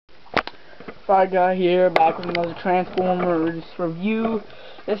Fafireguy here, back with another Transformers review.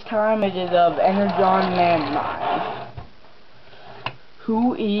 This time it is of Energon Landmine,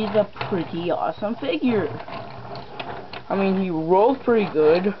 who is a pretty awesome figure. I mean, he rolls pretty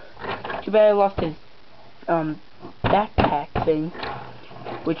good. Too bad I lost his backpack thing,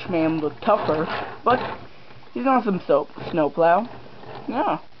 which made him look tougher, but he's an awesome snowplow.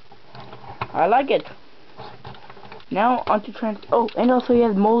 Yeah, I like it. Now onto oh, and also he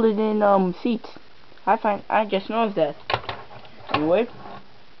has molded in seats. I just noticed that. Anyway,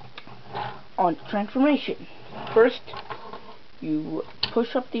 on to transformation. First, you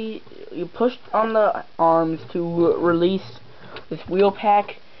push on the arms to release this wheel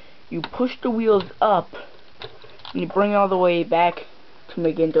pack. You push the wheels up, and you bring it all the way back to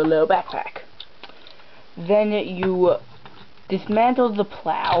make it into a little backpack. Then you dismantle the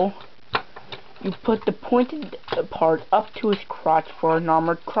plow. You put the pointed part up to his crotch for an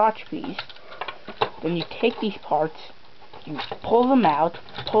armored crotch piece. Then you take these parts, you pull them out,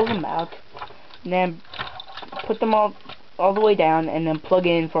 and then put them all the way down, and then plug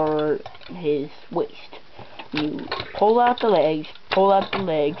in for his waist. You pull out the legs.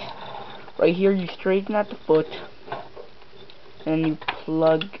 Right here you straighten out the foot, and you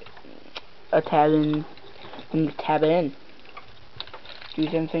plug a tab in, and you tab it in. Do the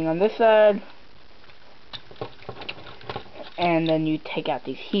same thing on this side. And then you take out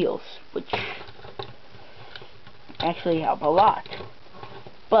these heels, which actually help a lot.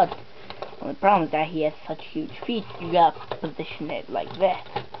 But the only problem is that he has such huge feet, you gotta position it like that.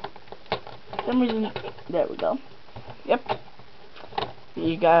 For some reason, there we go. Yep.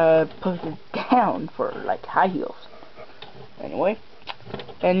 You gotta push it down for like high heels. Anyway,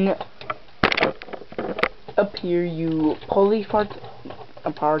 and up here you pull these parts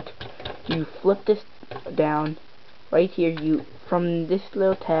apart, you flip this down. Right here, you from this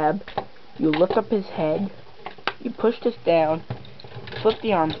little tab, you lift up his head, you push this down, flip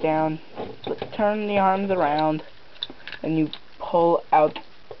the arms down, turn the arms around, and you pull out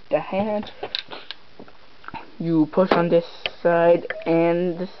the hand. You push on this side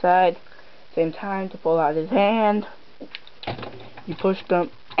and this side, same time to pull out his hand. You push them,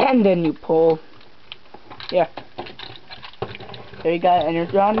 and then you pull. Yeah. There you got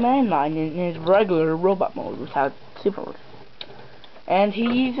Energon Landmine in his regular robot mode without super mode. And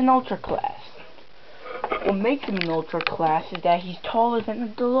he's an ultra class. What makes him an ultra class is that he's taller than a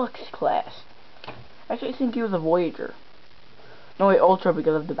deluxe class. Actually, I think he was a Voyager. No, wait, ultra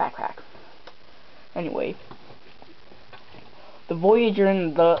because of the backpack. Anyway, the Voyager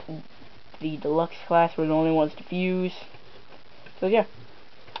and the deluxe class were the only ones to fuse. So yeah,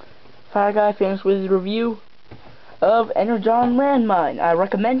 Fafireguy finished with his review of Energon Landmine. I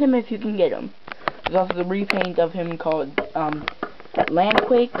recommend him if you can get him. There's also the repaint of him called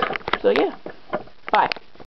Landquake. So yeah.